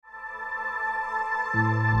Hello,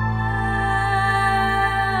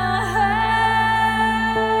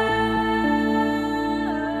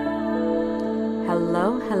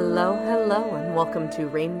 hello, hello, and welcome to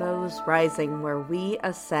Rainbows Rising, where we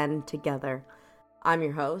ascend together. I'm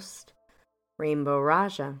your host, Rainbow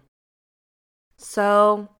Raja.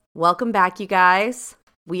 So, welcome back, you guys.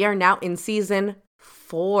 We are now in season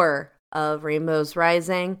 4 of Rainbows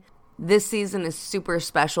Rising. This season is super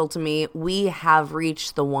special to me. We have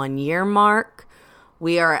reached the 1-year mark.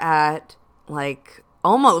 We are at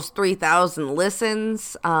almost 3,000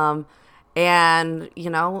 listens. And,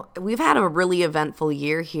 we've had a really eventful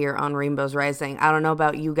year here on Rainbows Rising. I don't know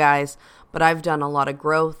about you guys, but I've done a lot of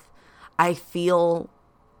growth. I feel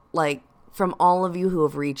like from all of you who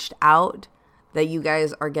have reached out that you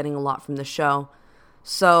guys are getting a lot from the show.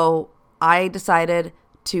 So I decided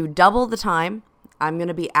to double the time. I'm going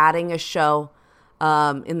to be adding a show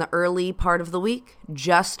in the early part of the week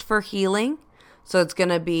just for healing. So it's going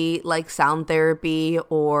to be like sound therapy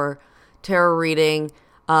or tarot reading.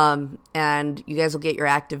 And you guys will get your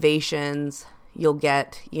activations. You'll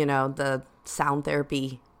get, the sound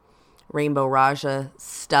therapy Rainbow Raja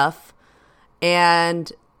stuff.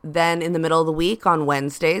 And then in the middle of the week on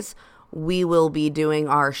Wednesdays, we will be doing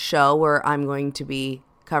our show where I'm going to be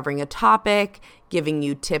covering a topic, giving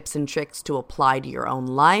you tips and tricks to apply to your own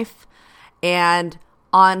life. And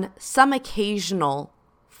on some occasional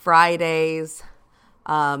Fridays,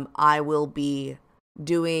 I will be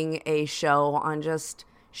doing a show on just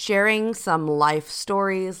sharing some life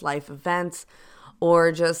stories, life events,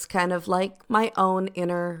 or just kind of like my own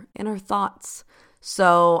inner thoughts.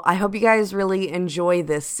 So I hope you guys really enjoy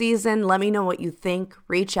this season. Let me know what you think.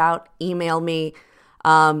 Reach out, email me.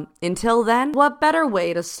 Until then, what better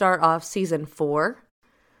way to start off season 4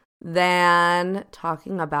 than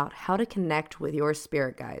talking about how to connect with your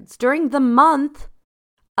spirit guides during the month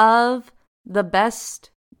of the best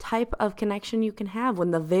type of connection you can have when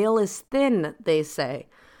the veil is thin, they say.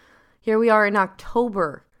 Here we are in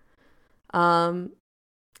October. And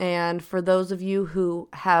for those of you who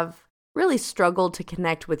have really struggled to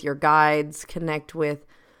connect with your guides, connect with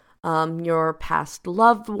your past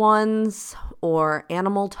loved ones or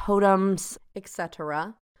animal totems,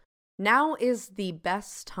 etc., now is the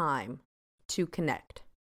best time to connect.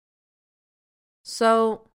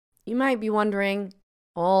 So you might be wondering,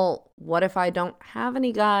 well, what if I don't have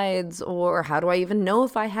any guides? Or how do I even know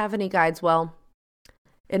if I have any guides? Well,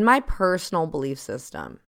 in my personal belief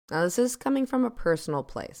system, now this is coming from a personal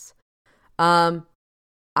place, I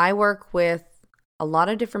work with a lot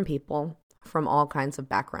of different people from all kinds of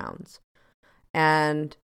backgrounds.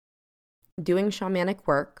 And doing shamanic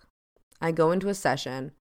work, I go into a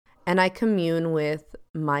session and I commune with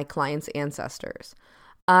my client's ancestors.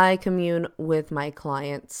 I commune with my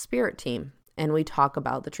client's spirit team and we talk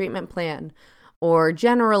about the treatment plan. Or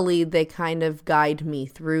generally, they kind of guide me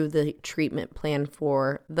through the treatment plan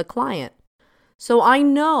for the client. So I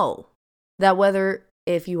know that whether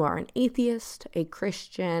if you are an atheist, a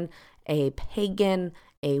Christian, a pagan,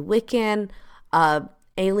 a Wiccan, a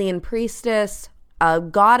alien priestess, a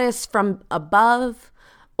goddess from above,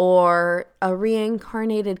 or a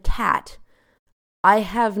reincarnated cat, I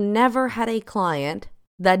have never had a client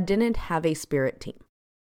that didn't have a spirit team.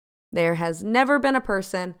 There has never been a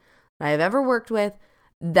person I've ever worked with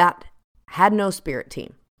that had no spirit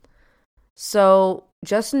team. So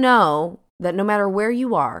just know that no matter where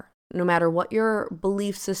you are, no matter what your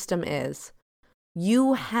belief system is,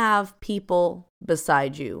 you have people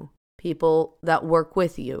beside you, people that work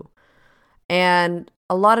with you. And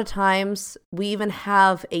a lot of times we even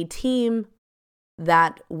have a team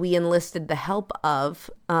that we enlisted the help of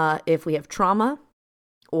if we have trauma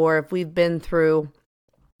or if we've been through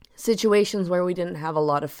situations where we didn't have a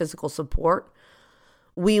lot of physical support.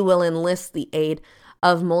 We will enlist the aid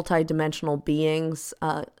of multidimensional beings,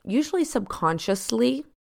 usually subconsciously,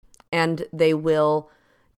 and they will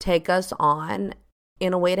take us on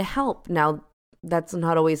in a way to help. Now, that's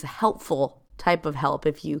not always a helpful type of help,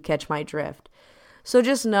 if you catch my drift. So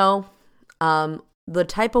just know the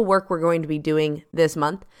type of work we're going to be doing this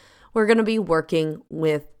month, we're going to be working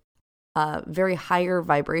with very higher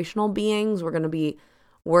vibrational beings. We're going to be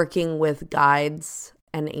working with guides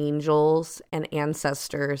and angels and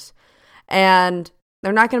ancestors. And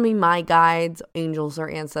they're not going to be my guides, angels, or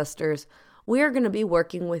ancestors. We are going to be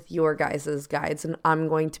working with your guys' guides, and I'm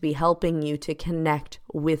going to be helping you to connect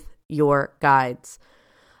with your guides.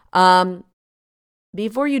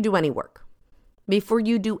 Before you do any work, before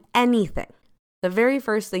you do anything, the very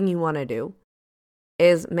first thing you want to do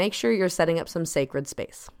is make sure you're setting up some sacred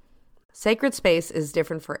space. Sacred space is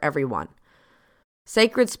different for everyone.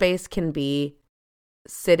 Sacred space can be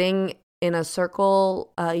sitting in a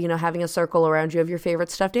circle, having a circle around you of your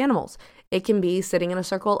favorite stuffed animals. It can be sitting in a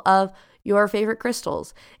circle of your favorite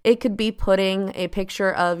crystals. It could be putting a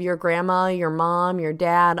picture of your grandma, your mom, your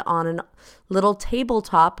dad on a little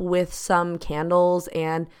tabletop with some candles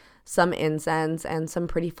and some incense and some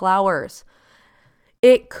pretty flowers.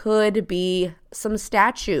 It could be some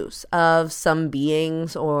statues of some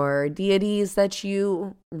beings or deities that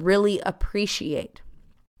you really appreciate.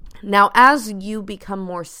 Now, as you become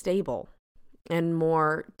more stable and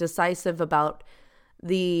more decisive about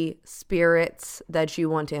the spirits that you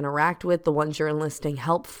want to interact with, the ones you're enlisting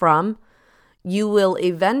help from, you will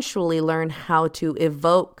eventually learn how to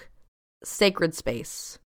evoke sacred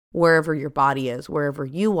space wherever your body is, wherever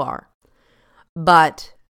you are.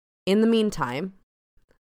 But in the meantime,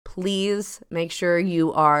 please make sure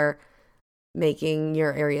you are making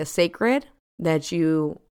your area sacred, that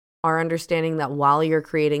you are understanding that while you're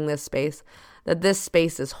creating this space, that this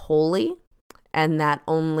space is holy and that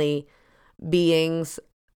only beings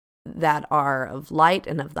that are of light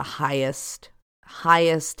and of the highest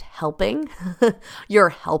helping, your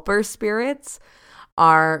helper spirits,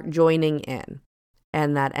 are joining in,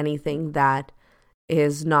 and that anything that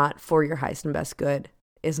is not for your highest and best good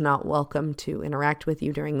is not welcome to interact with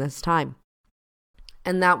you during this time.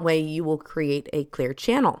 And that way you will create a clear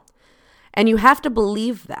channel. And you have to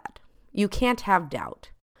believe that. You can't have doubt.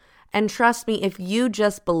 And trust me, if you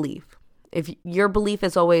just believe, if your belief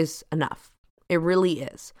is always enough, it really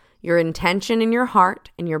is. Your intention in your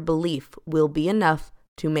heart and your belief will be enough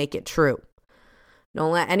to make it true.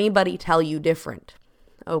 Don't let anybody tell you different,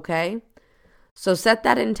 okay? So set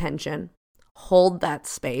that intention, hold that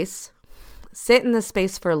space, sit in the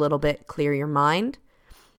space for a little bit, clear your mind,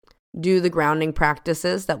 do the grounding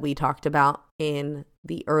practices that we talked about in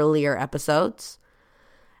the earlier episodes.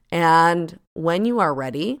 And when you are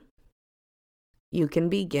ready, you can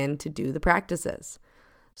begin to do the practices.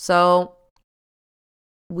 So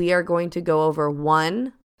we are going to go over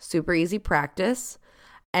one super easy practice,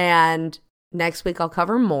 and next week I'll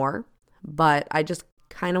cover more, but I just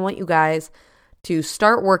kind of want you guys to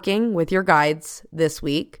start working with your guides this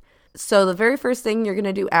week. So the very first thing you're going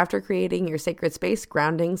to do after creating your sacred space,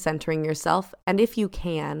 grounding, centering yourself, and if you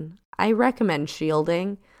can, I recommend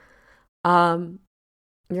shielding.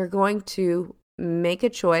 You're going to make a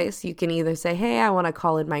choice. You can either say, hey, I want to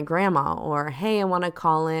call in my grandma, or hey, I want to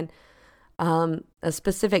call in a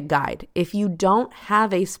specific guide. If you don't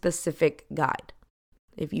have a specific guide,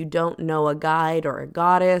 if you don't know a guide or a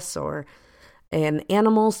goddess or an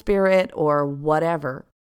animal spirit or whatever,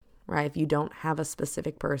 right? If you don't have a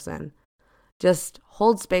specific person, just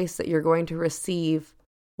hold space that you're going to receive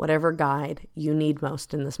whatever guide you need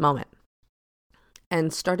most in this moment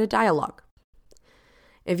and start a dialogue.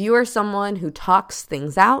 If you are someone who talks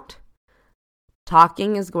things out,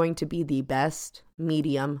 talking is going to be the best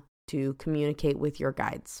medium to communicate with your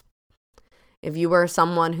guides. If you are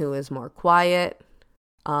someone who is more quiet,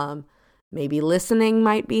 maybe listening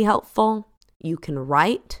might be helpful. You can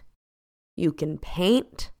write, you can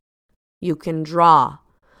paint, you can draw,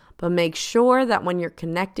 but make sure that when you're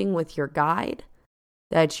connecting with your guide,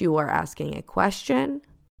 that you are asking a question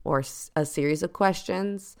or a series of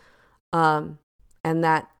questions, and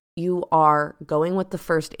that you are going with the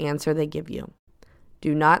first answer they give you.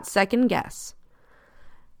 Do not second guess.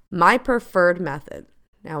 My preferred method,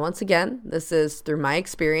 now once again, this is through my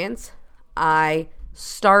experience. I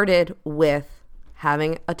started with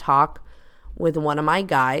having a talk with one of my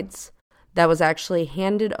guides that was actually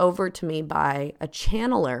handed over to me by a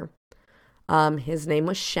channeler. His name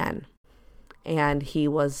was Shen, and he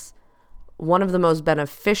was one of the most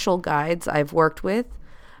beneficial guides I've worked with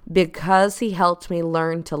because he helped me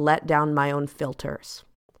learn to let down my own filters.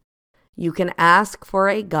 You can ask for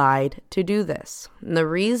a guide to do this. And the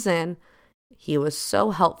reason he was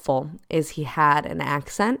so helpful is he had an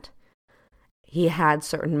accent, he had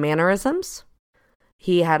certain mannerisms,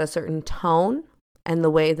 he had a certain tone and the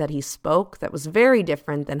way that he spoke that was very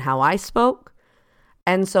different than how I spoke.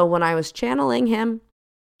 And so when I was channeling him,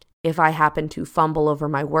 if I happened to fumble over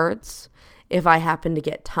my words, if I happened to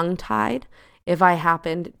get tongue-tied, if I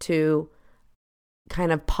happened to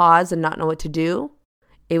kind of pause and not know what to do,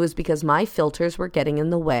 it was because my filters were getting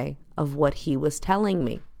in the way of what he was telling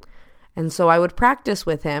me. And so I would practice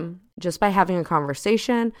with him just by having a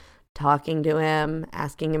conversation, talking to him,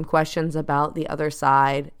 asking him questions about the other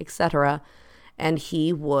side, etc. And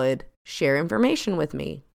he would share information with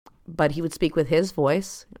me, but he would speak with his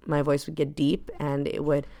voice. My voice would get deep, and it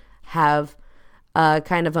would have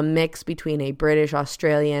kind of a mix between a British,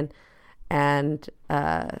 Australian, and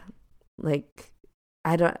there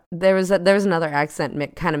was another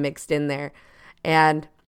accent kind of mixed in there. And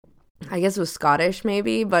I guess it was Scottish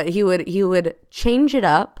maybe, but he would change it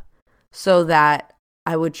up so that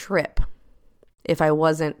I would trip if I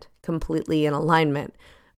wasn't completely in alignment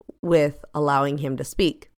with allowing him to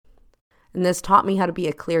speak. And this taught me how to be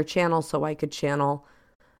a clear channel so I could channel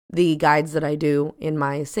the guides that I do in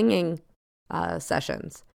my singing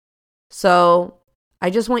sessions. So I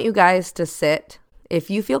just want you guys to sit. If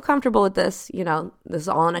you feel comfortable with this, this is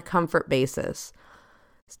all on a comfort basis.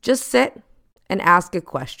 Just sit and ask a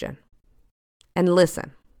question and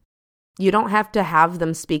listen. You don't have to have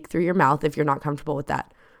them speak through your mouth if you're not comfortable with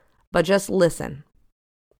that, but just listen.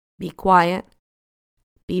 Be quiet,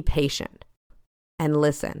 be patient, and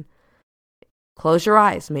listen. Close your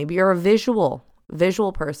eyes. Maybe you're a visual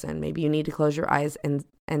person. Maybe you need to close your eyes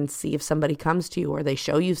and see if somebody comes to you or they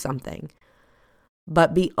show you something.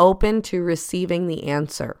 But be open to receiving the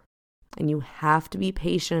answer. And you have to be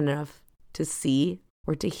patient enough to see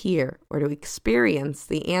or to hear or to experience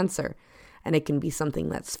the answer. And it can be something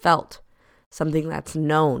that's felt, something that's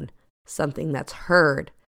known, something that's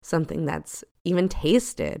heard, something that's even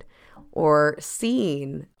tasted or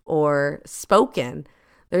seen or spoken.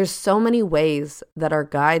 There's so many ways that our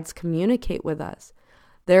guides communicate with us.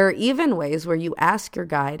 There are even ways where you ask your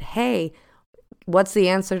guide, hey, what's the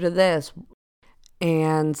answer to this?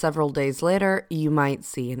 And several days later, you might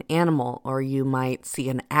see an animal or you might see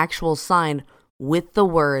an actual sign with the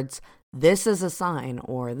words, this is a sign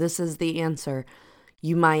or this is the answer.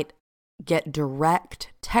 You might get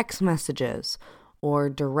direct text messages or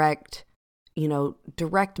direct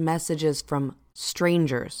messages from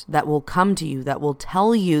strangers that will come to you, that will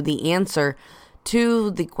tell you the answer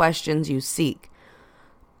to the questions you seek.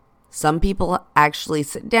 Some people actually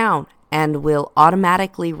sit down and will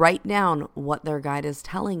automatically write down what their guide is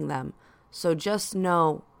telling them. So just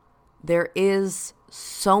know there is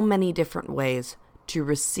so many different ways to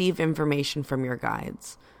receive information from your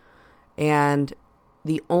guides. And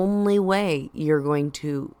the only way you're going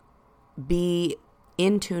to be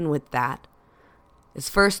in tune with that is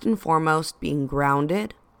first and foremost being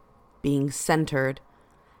grounded, being centered,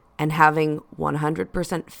 and having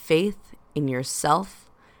 100% faith in yourself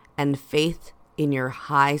and faith in your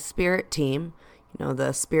high spirit team,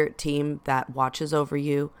 the spirit team that watches over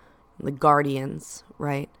you, the guardians,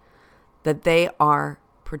 right? That they are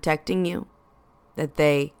protecting you, that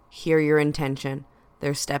they hear your intention,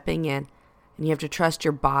 they're stepping in, and you have to trust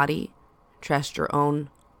your body, trust your own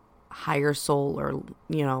higher soul or,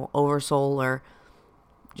 oversoul, or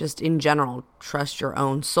just in general, trust your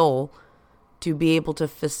own soul to be able to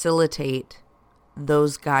facilitate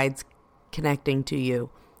those guides connecting to you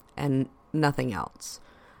and nothing else.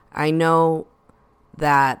 I know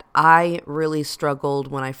that I really struggled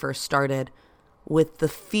when I first started with the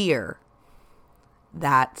fear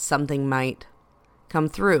that something might come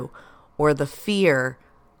through, or the fear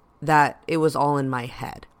that it was all in my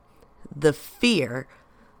head. The fear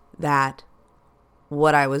that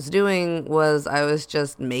what I was doing was I was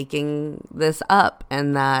just making this up,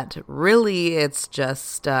 and that really it's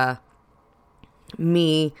just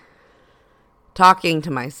me talking to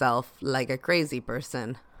myself like a crazy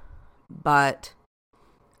person. But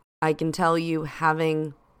I can tell you,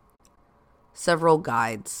 having several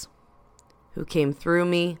guides who came through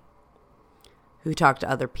me, who talked to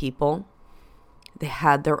other people, they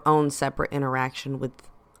had their own separate interaction with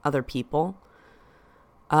other people,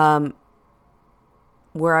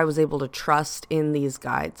 where I was able to trust in these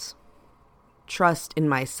guides, trust in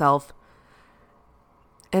myself,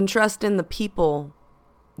 and trust in the people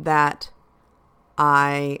that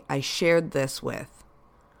I shared this with.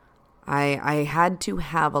 I had to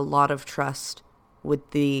have a lot of trust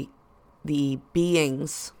with the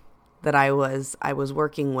beings that I was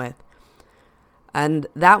working with. And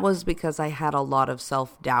that was because I had a lot of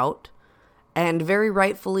self-doubt, and very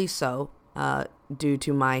rightfully so, due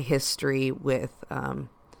to my history with,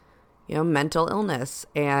 mental illness,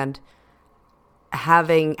 and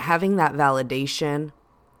having that validation,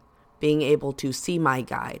 being able to see my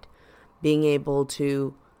guide, being able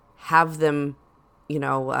to have them,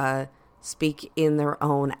 speak in their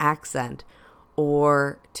own accent,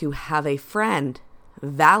 or to have a friend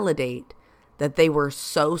validate that they were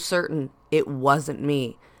so certain it wasn't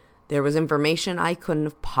me. There was information I couldn't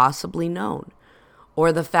have possibly known.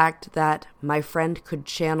 Or the fact that my friend could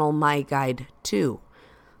channel my guide too.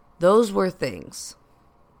 Those were things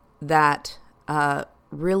that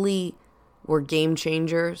really were game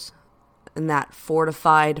changers, and that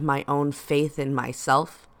fortified my own faith in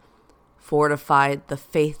myself, fortified the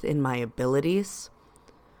faith in my abilities.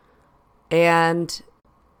 And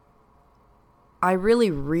I really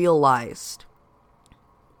realized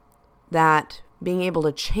that being able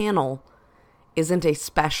to channel isn't a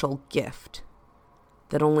special gift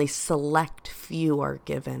that only select few are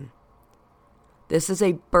given. This is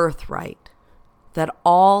a birthright that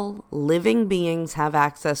all living beings have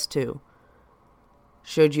access to.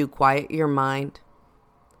 Should you quiet your mind,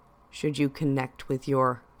 should you connect with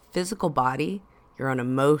your physical body, your own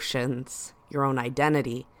emotions, your own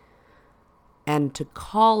identity, and to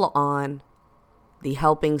call on the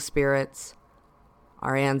helping spirits,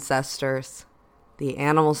 our ancestors, the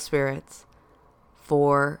animal spirits,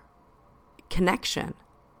 for connection,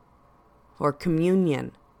 for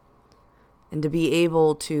communion, and to be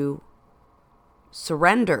able to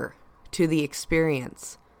surrender to the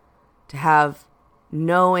experience, to have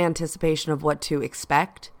no anticipation of what to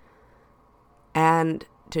expect, and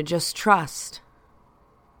to just trust,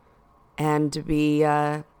 and to be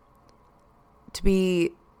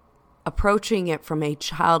approaching it from a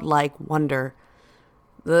childlike wonder,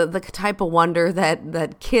 the type of wonder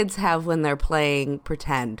that kids have when they're playing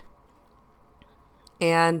pretend.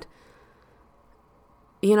 And,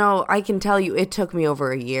 I can tell you it took me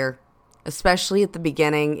over a year, especially at the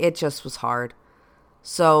beginning. It just was hard.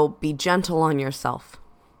 So be gentle on yourself.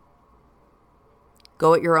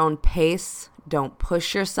 Go at your own pace. Don't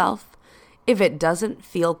push yourself if it doesn't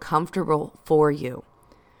feel comfortable for you.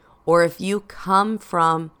 Or if you come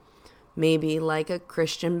from maybe like a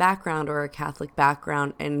Christian background or a Catholic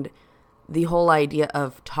background, and the whole idea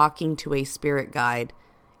of talking to a spirit guide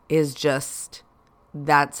is just,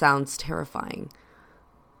 that sounds terrifying,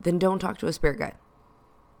 then don't talk to a spirit guide.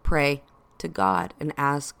 Pray to God and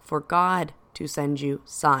ask for God to send you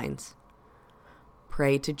signs.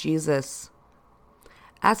 Pray to Jesus.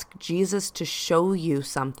 Ask Jesus to show you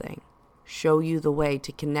something, show you the way,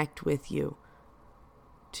 to connect with you,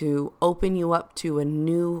 to open you up to a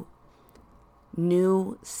new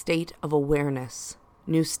state of awareness,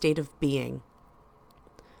 new state of being.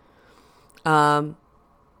 So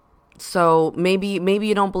maybe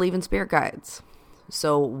you don't believe in spirit guides.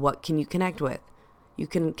 So what can you connect with? You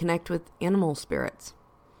can connect with animal spirits.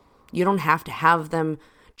 You don't have to have them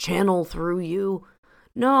channel through you.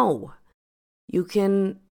 No. You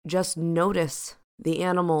can just notice the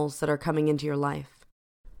animals that are coming into your life.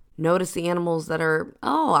 Notice the animals that are,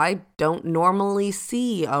 I don't normally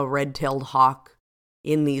see a red-tailed hawk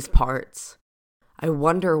in these parts. I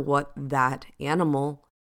wonder what that animal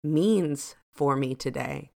means for me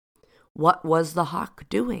today. What was the hawk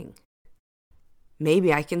doing?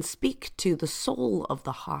 Maybe I can speak to the soul of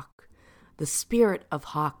the hawk, the spirit of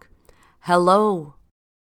hawk. Hello,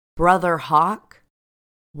 brother hawk.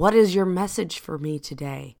 What is your message for me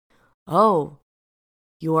today? Oh,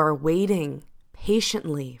 you are waiting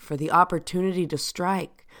patiently for the opportunity to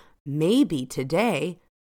strike. Maybe today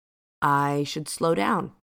I should slow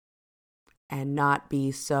down and not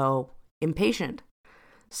be so impatient.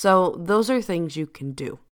 So those are things you can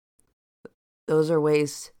do. Those are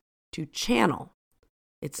ways to channel.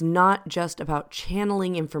 It's not just about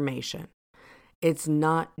channeling information. It's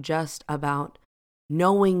not just about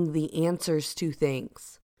knowing the answers to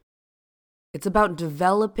things. It's about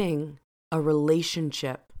developing a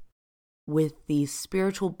relationship with these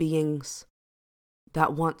spiritual beings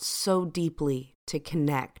that want so deeply to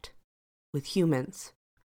connect with humans,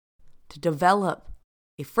 to develop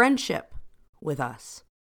a friendship with us.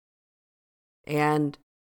 And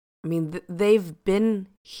they've been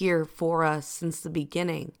here for us since the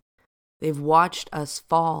beginning. They've watched us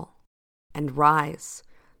fall and rise.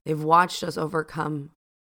 They've watched us overcome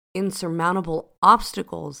insurmountable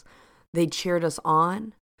obstacles. They cheered us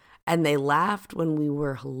on, and they laughed when we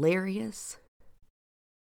were hilarious.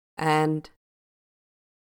 And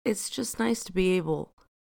it's just nice to be able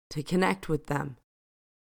to connect with them,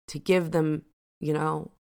 to give them,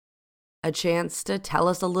 a chance to tell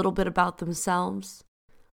us a little bit about themselves,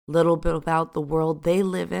 a little bit about the world they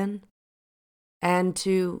live in, and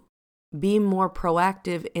to be more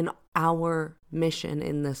proactive in our mission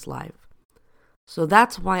in this life. So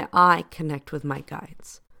that's why I connect with my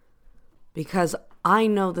guides, because I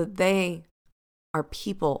know that they are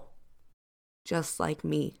people just like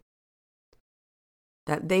me,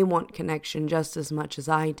 that they want connection just as much as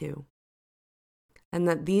I do, and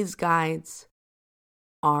that these guides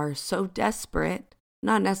are so desperate,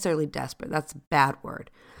 not necessarily desperate, that's a bad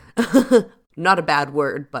word, not a bad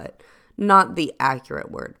word, but not the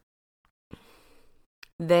accurate word.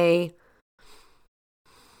 They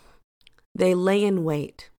lay in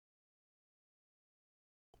wait.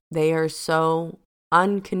 They are so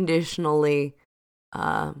unconditionally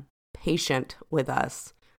patient with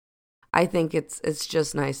us. I think it's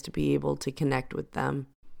just nice to be able to connect with them,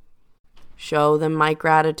 show them my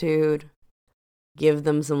gratitude, give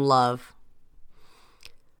them some love.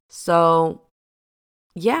 So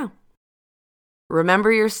yeah,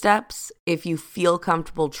 remember your steps. If you feel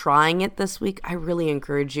comfortable trying it this week, I really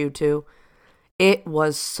encourage you to. It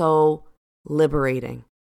was so liberating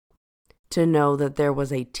to know that there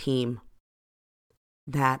was a team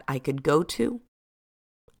that I could go to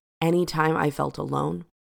anytime I felt alone.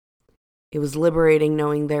 It was liberating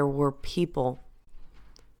knowing there were people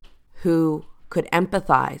who could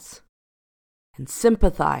empathize and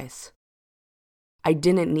sympathize. I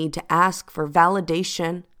didn't need to ask for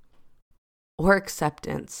validation or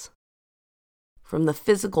acceptance from the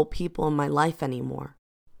physical people in my life anymore,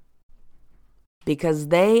 because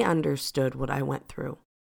they understood what I went through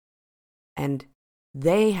and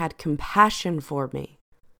they had compassion for me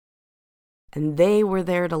and they were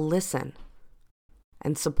there to listen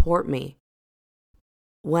and support me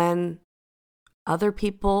when other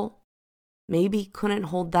people maybe couldn't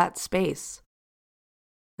hold that space.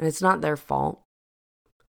 And it's not their fault.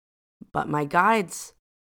 But my guides,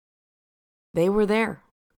 they were there.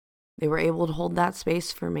 They were able to hold that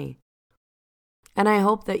space for me. And I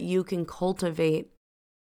hope that you can cultivate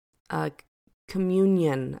a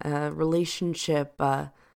communion, a relationship,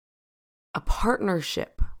 a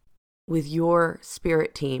partnership with your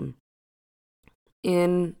spirit team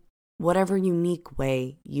in whatever unique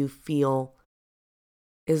way you feel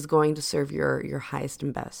is going to serve your highest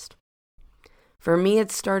and best. For me,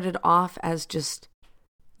 it started off as just,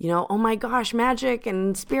 oh my gosh, magic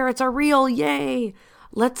and spirits are real, yay!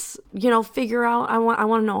 Let's, figure out, I want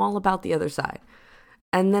to know all about the other side.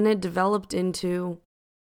 And then it developed into,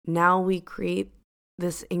 now we create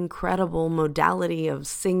this incredible modality of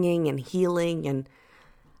singing and healing, and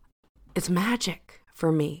it's magic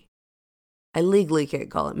for me. I legally can't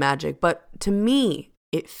call it magic, but to me,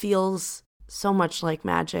 it feels so much like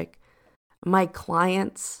magic. My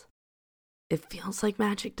clients, it feels like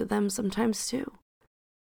magic to them sometimes too.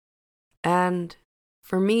 And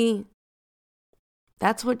for me,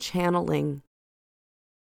 that's what channeling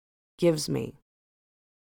gives me.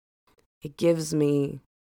 It gives me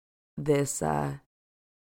this,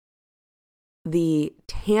 the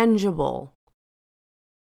tangible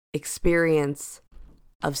experience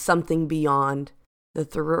of something beyond the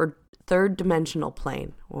third dimensional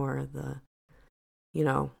plane, or the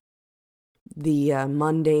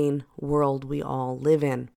mundane world we all live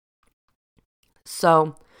in.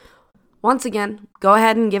 So, once again, go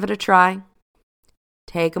ahead and give it a try.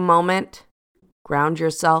 Take a moment, ground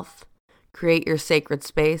yourself, create your sacred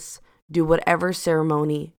space, do whatever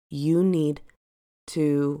ceremony you need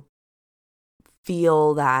to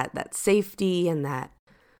feel that safety and that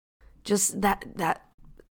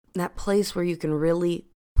place where you can really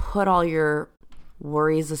put all your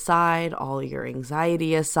worries aside, all your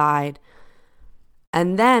anxiety aside,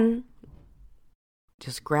 and then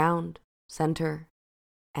just ground, center,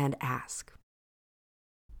 and ask.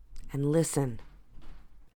 And listen.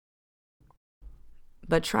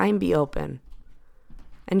 But try and be open.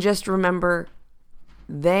 And just remember,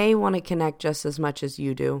 they want to connect just as much as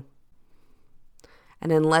you do.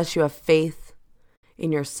 And unless you have faith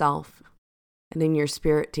in yourself and in your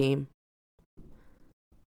spirit team,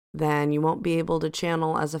 then you won't be able to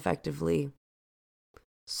channel as effectively.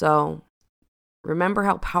 So remember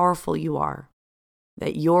how powerful you are,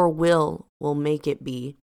 that your will make it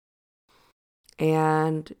be,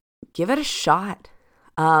 and give it a shot.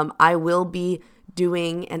 I will be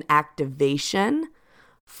doing an activation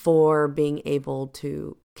for being able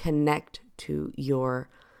to connect to your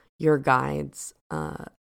guides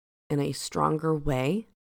in a stronger way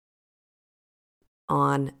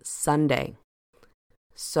on Sunday.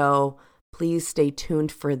 So please stay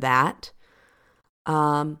tuned for that.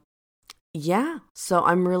 So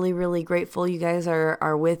I'm really, really grateful you guys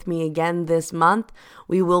are with me again this month.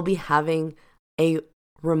 We will be having a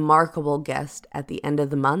remarkable guest at the end of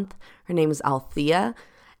the month. Her name is Althea,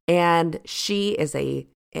 and she is a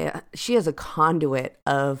conduit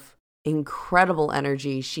of incredible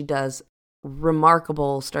energy. She does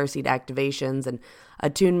remarkable starseed activations and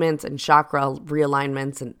attunements and chakra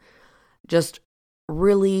realignments and just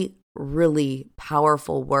really, really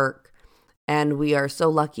powerful work. And we are so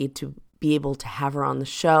lucky to be able to have her on the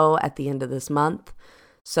show at the end of this month.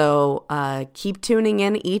 So keep tuning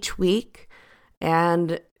in each week.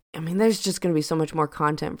 And there's just going to be so much more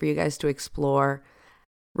content for you guys to explore.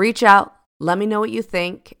 Reach out. Let me know what you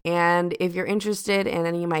think. And if you're interested in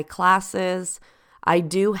any of my classes, I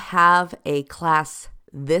do have a class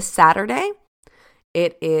this Saturday.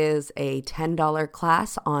 It is a $10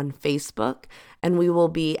 class on Facebook, and we will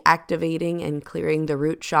be activating and clearing the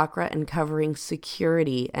root chakra and covering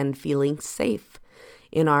security and feeling safe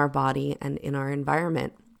in our body and in our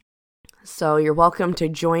environment. So you're welcome to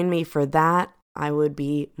join me for that. I would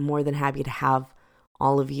be more than happy to have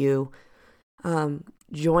all of you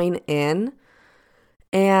join in.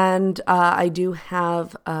 And I do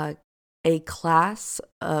have a class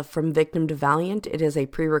from Victim to Valiant. It is a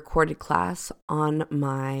pre-recorded class on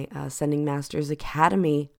my Sending Masters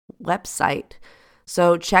Academy website.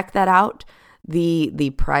 So check that out.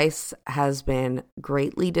 The price has been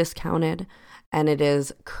greatly discounted, and it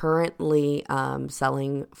is currently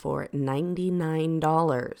selling for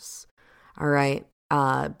 $99. All right,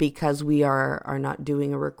 because we are not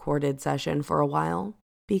doing a recorded session for a while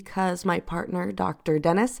because my partner, Dr.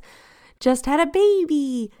 Dennis, just had a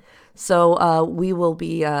baby. So we will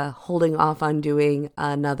be holding off on doing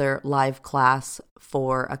another live class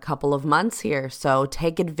for a couple of months here. So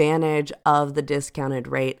take advantage of the discounted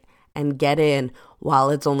rate and get in while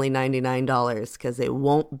it's only $99, because it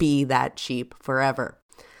won't be that cheap forever.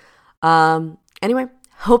 Anyway,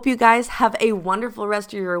 hope you guys have a wonderful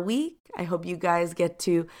rest of your week. I hope you guys get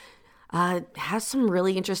to have some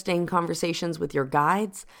really interesting conversations with your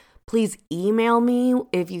guides. Please email me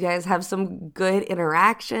if you guys have some good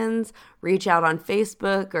interactions. Reach out on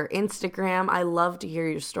Facebook or Instagram. I love to hear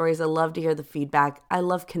your stories. I love to hear the feedback. I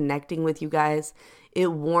love connecting with you guys.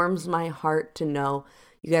 It warms my heart to know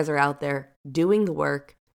you guys are out there doing the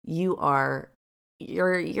work. You're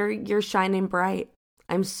shining bright.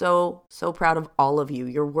 I'm so proud of all of you.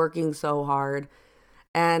 You're working so hard,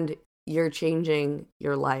 and you're changing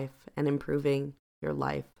your life and improving your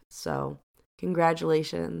life. So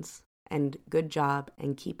congratulations and good job,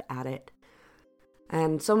 and keep at it.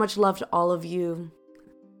 And so much love to all of you.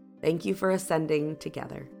 Thank you for ascending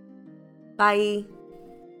together. Bye.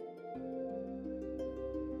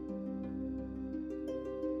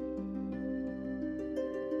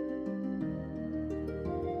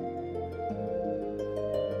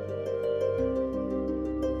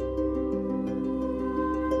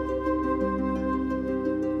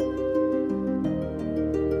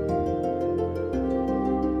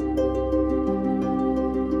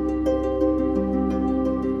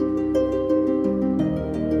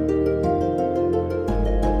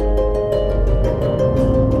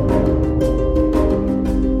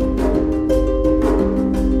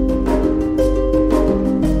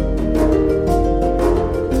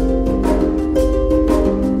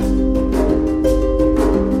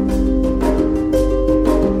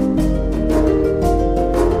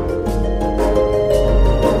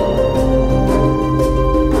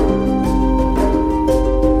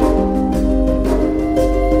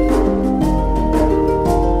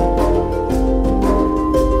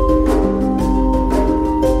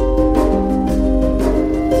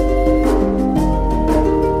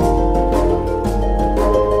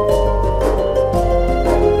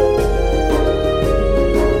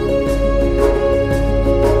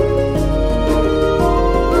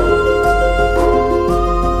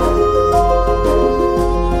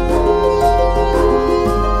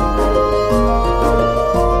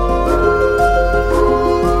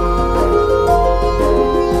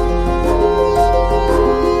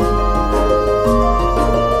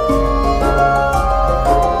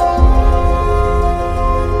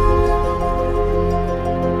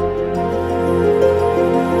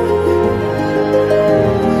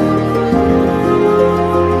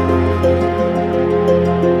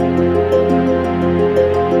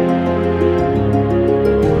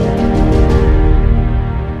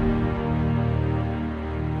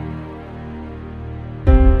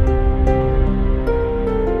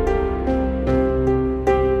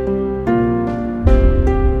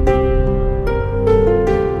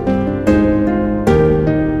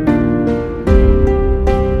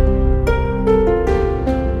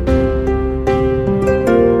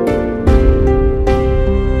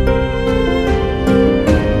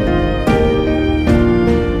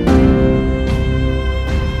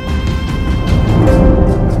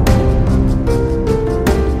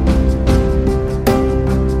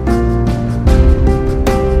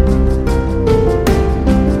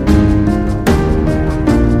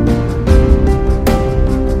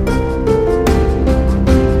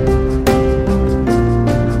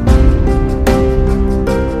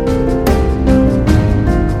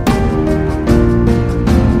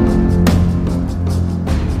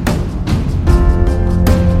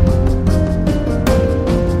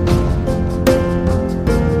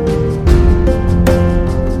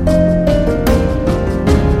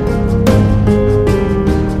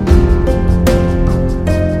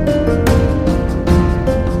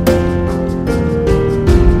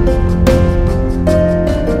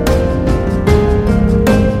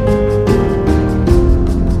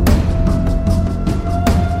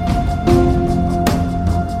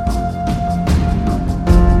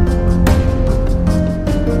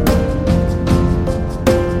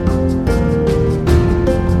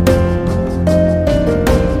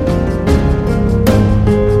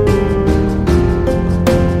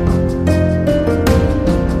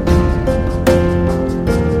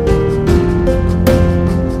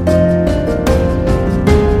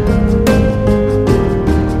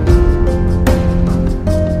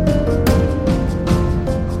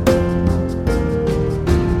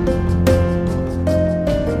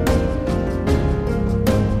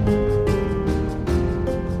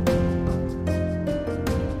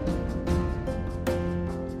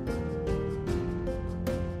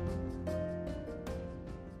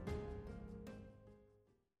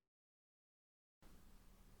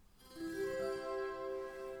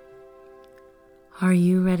 Are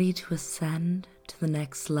you ready to ascend to the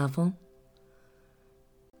next level?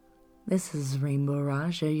 This is Rainbow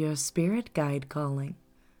Raja, your spirit guide calling.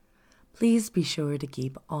 Please be sure to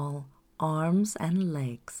keep all arms and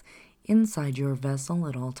legs inside your vessel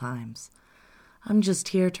at all times. I'm just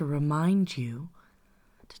here to remind you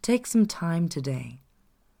to take some time today.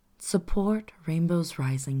 Support Rainbows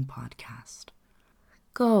Rising podcast.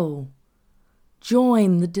 Go.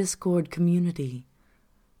 Join the Discord community.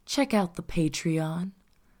 Check out the Patreon.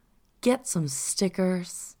 Get some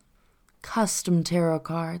stickers, custom tarot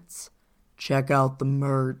cards. Check out the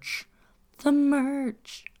merch. The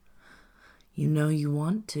merch. You know you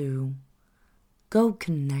want to. Go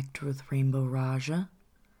connect with Rainbow Raja.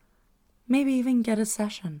 Maybe even get a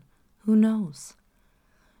session. Who knows?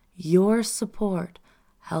 Your support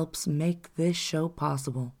helps make this show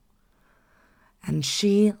possible. And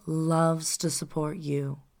she loves to support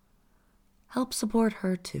you. Help support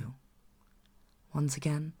her too. Once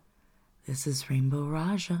again, this is Rainbow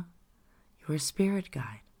Raja, your spirit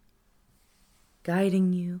guide,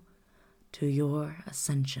 guiding you to your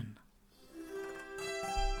ascension.